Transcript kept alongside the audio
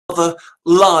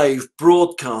live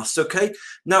broadcast. Okay,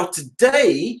 now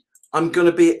today I'm going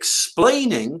to be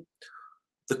explaining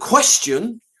the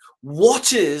question,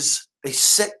 what is a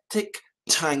septic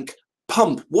tank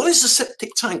pump? What is a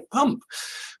septic tank pump?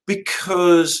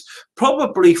 Because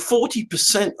probably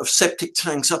 40% of septic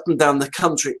tanks up and down the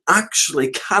country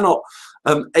actually cannot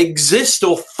exist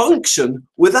or function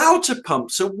without a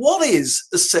pump. So what is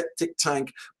a septic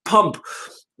tank pump?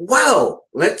 Well,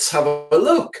 let's have a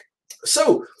look.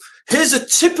 So here's a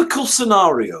typical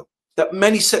scenario that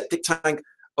many septic tank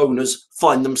owners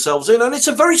find themselves in, and it's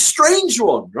a very strange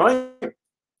one, right?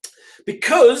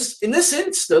 Because in this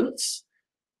instance,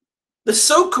 the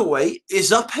soakaway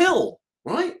is uphill,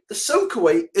 right? The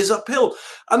soakaway is uphill.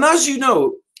 And as you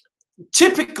know,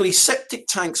 typically septic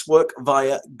tanks work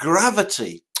via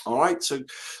gravity, all right? So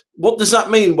what does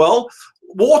that mean? Well,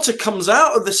 water comes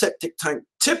out of the septic tank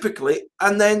typically,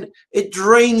 and then it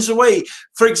drains away.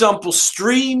 For example,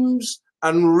 streams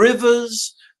and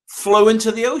rivers flow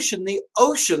into the ocean. The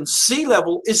ocean, sea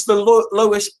level, is the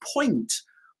lowest point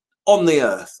on the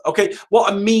earth. Okay,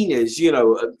 what I mean is, you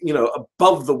know,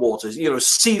 above the waters, you know,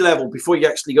 sea level, before you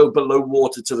actually go below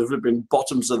water to the ripping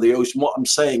bottoms of the ocean. What I'm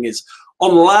saying is,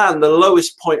 on land, the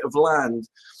lowest point of land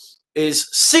is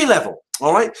sea level.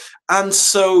 All right, and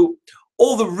so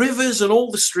all the rivers and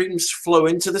all the streams flow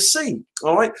into the sea.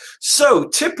 All right, so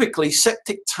typically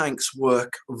septic tanks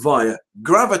work via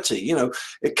gravity. You know,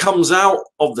 it comes out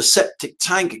of the septic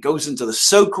tank, it goes into the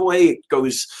soakaway, it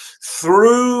goes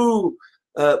through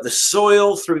the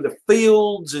soil, through the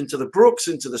fields, into the brooks,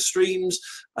 into the streams,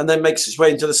 and then makes its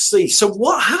way into the sea. So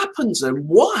what happens then?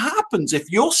 What happens if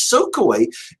your soakaway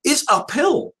is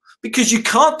uphill? Because you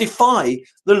can't defy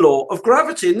the law of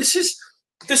gravity. And this is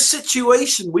the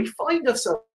situation we find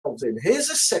ourselves in. Here's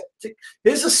a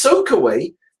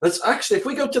soakaway that's actually, if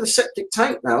we go to the septic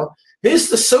tank now, here's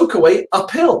the soakaway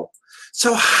uphill.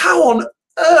 So how on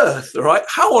earth, right?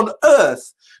 How on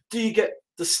earth do you get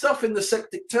the stuff in the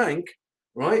septic tank,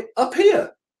 right, up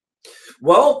here?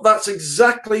 Well, that's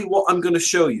exactly what I'm going to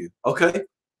show you, okay?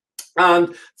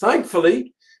 And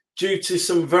thankfully, due to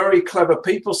some very clever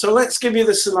people, so let's give you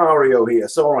the scenario here.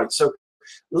 So, all right, so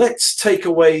let's take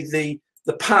away the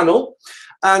panel,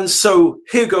 and so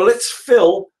here we go. Let's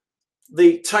fill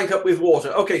the tank up with water.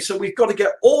 Okay, so we've got to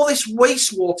get all this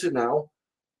wastewater now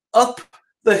up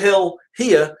the hill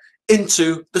here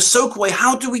into the soakaway.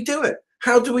 How do we do it?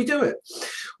 How do we do it?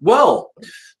 Well,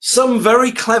 some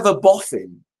very clever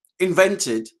boffin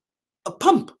invented a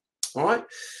pump. All right,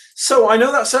 so I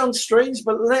know that sounds strange,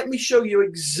 but let me show you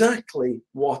exactly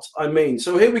what I mean.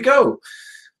 So here we go.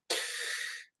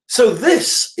 So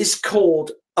this is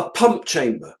called a pump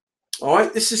chamber. All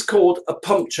right, this is called a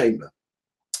pump chamber,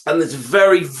 and it's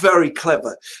very, very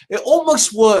clever. It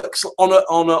almost works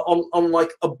on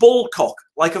like a ball cock,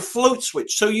 like a float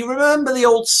switch. So you remember the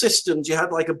old cisterns you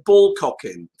had like a ball cock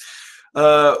in,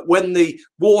 when the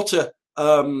water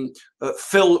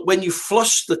when you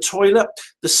flushed the toilet,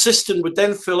 the cistern would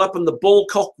then fill up and the ball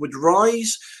cock would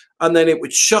rise, and then it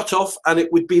would shut off and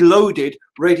it would be loaded,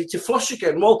 ready to flush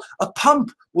again. Well, a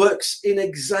pump works in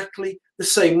exactly the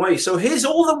same way. So here's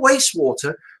all the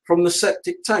wastewater from the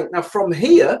septic tank. Now from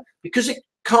here, because it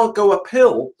can't go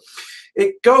uphill,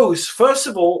 it goes first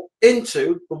of all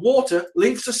into the water,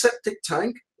 leaves the septic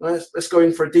tank. Let's go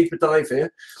in for a deeper dive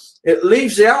here. It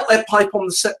leaves the outlet pipe on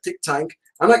the septic tank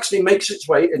and actually makes its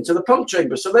way into the pump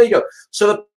chamber. So there you go. So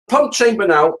the pump chamber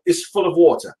now is full of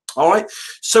water. All right,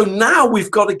 so now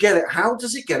we've got to get it. How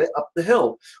does it get it up the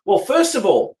hill? Well, first of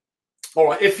all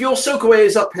right, if your soakaway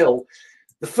is uphill,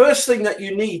 the first thing that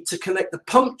you need to connect the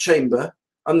pump chamber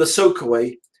and the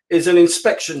soakaway is an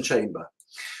inspection chamber.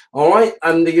 All right,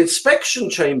 and the inspection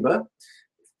chamber,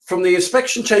 from the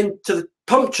inspection chamber to the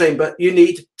pump chamber, you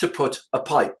need to put a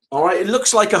pipe. All right, it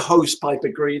looks like a hose pipe,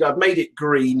 agreed. I've made it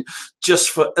green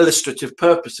just for illustrative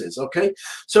purposes. Okay,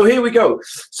 so here we go.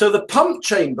 So the pump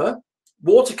chamber,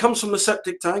 water comes from the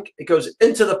septic tank, it goes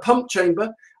into the pump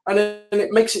chamber, and then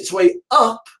it makes its way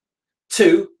up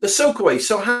to the soakaway.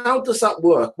 So how does that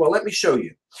work? Well, let me show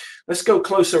you. Let's go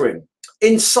closer in.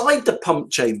 Inside the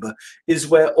pump chamber is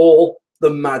where all the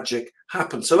magic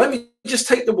happens. So let me just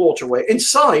take the water away.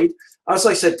 Inside, as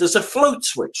I said, there's a float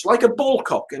switch, like a ball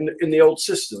cock in the old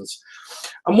cisterns.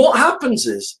 And what happens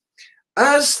is,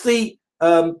 as the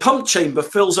pump chamber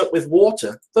fills up with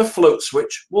water, the float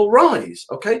switch will rise,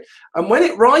 okay? And when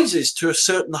it rises to a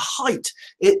certain height,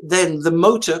 the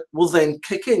motor will then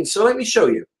kick in. So let me show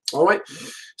you, all right?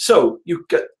 So you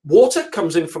get water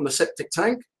comes in from the septic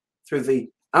tank through the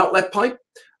outlet pipe,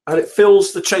 and it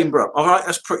fills the chamber up. All right,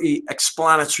 that's pretty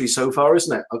explanatory so far,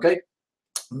 isn't it? Okay.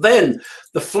 Then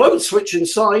the float switch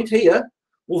inside here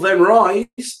will then rise,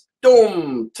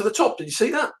 to the top. Did you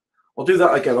see that? I'll do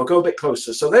that again. I'll go a bit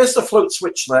closer. So there's the float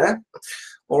switch there.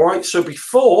 All right, so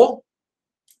before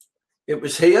it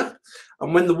was here,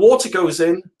 and when the water goes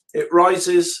in, it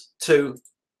rises to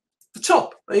the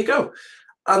top. There you go.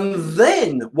 And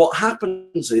then what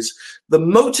happens is the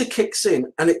motor kicks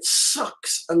in and it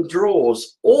sucks and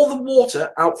draws all the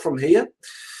water out from here.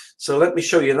 So let me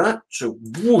show you that. So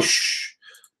whoosh.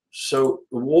 So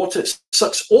the water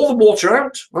sucks all the water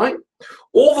out, right?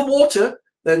 All the water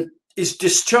then is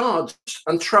discharged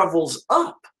and travels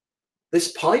up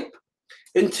this pipe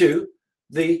into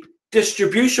the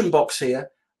distribution box here,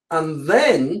 and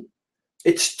then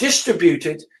it's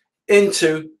distributed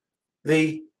into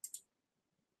the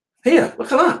here.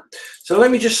 Look at that. So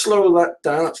let me just slow that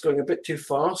down. That's going a bit too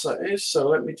fast, that is. So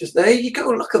let me just, there you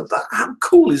go. Look at that. How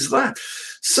cool is that?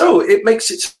 So it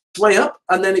makes its way up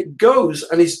and then it goes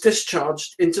and is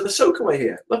discharged into the soakaway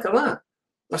here. Look at that.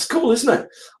 That's cool, isn't it?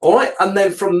 All right. And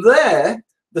then from there,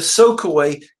 the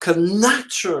soakaway can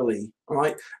naturally, all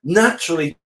right,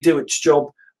 naturally do its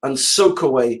job and soak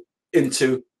away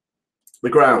into the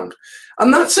ground.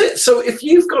 And that's it. So if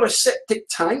you've got a septic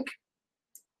tank,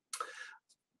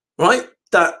 right,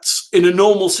 that's in a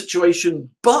normal situation,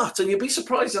 but, and you'd be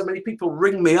surprised how many people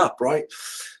ring me up, right,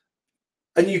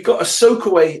 and you've got a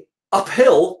soakaway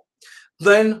uphill,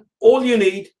 then all you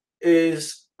need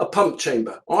is a pump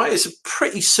chamber. All right, it's a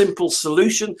pretty simple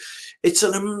solution. It's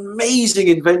an amazing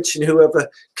invention, whoever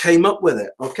came up with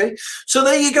it. Okay, so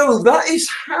there you go. That is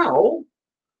how,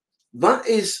 that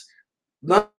is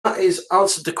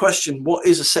answered the question, what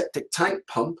is a septic tank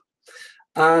pump?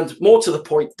 And more to the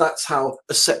point, that's how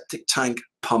a septic tank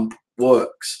pump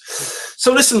works.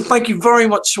 So listen, thank you very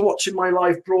much for watching my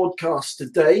live broadcast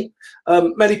today.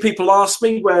 Many people ask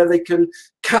me where they can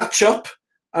catch up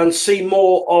and see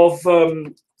more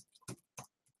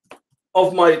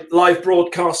of my live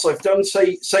broadcasts I've done.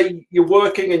 Say you're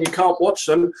working and you can't watch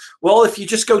them. Well, if you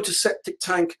just go to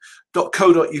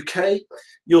septictank.co.uk,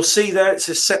 you'll see there it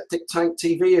says Septic Tank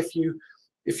TV.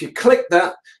 If you click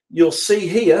that, you'll see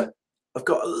here I've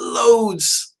got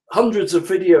loads, hundreds of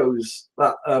videos,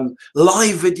 that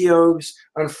live videos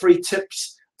and free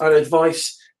tips and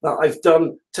advice that I've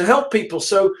done to help people.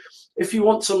 So if you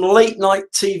want some late night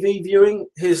TV viewing,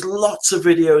 here's lots of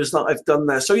videos that I've done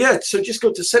there. So yeah, so just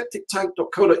go to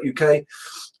septictank.co.uk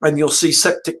and you'll see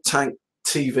Septic Tank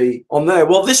TV on there.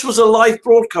 Well, this was a live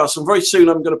broadcast, and very soon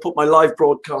I'm going to put my live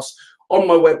broadcast on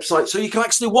my website so you can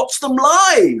actually watch them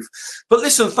live. But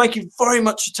listen, thank you very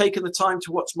much for taking the time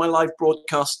to watch my live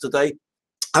broadcast today.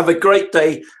 Have a great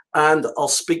day, and I'll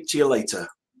speak to you later.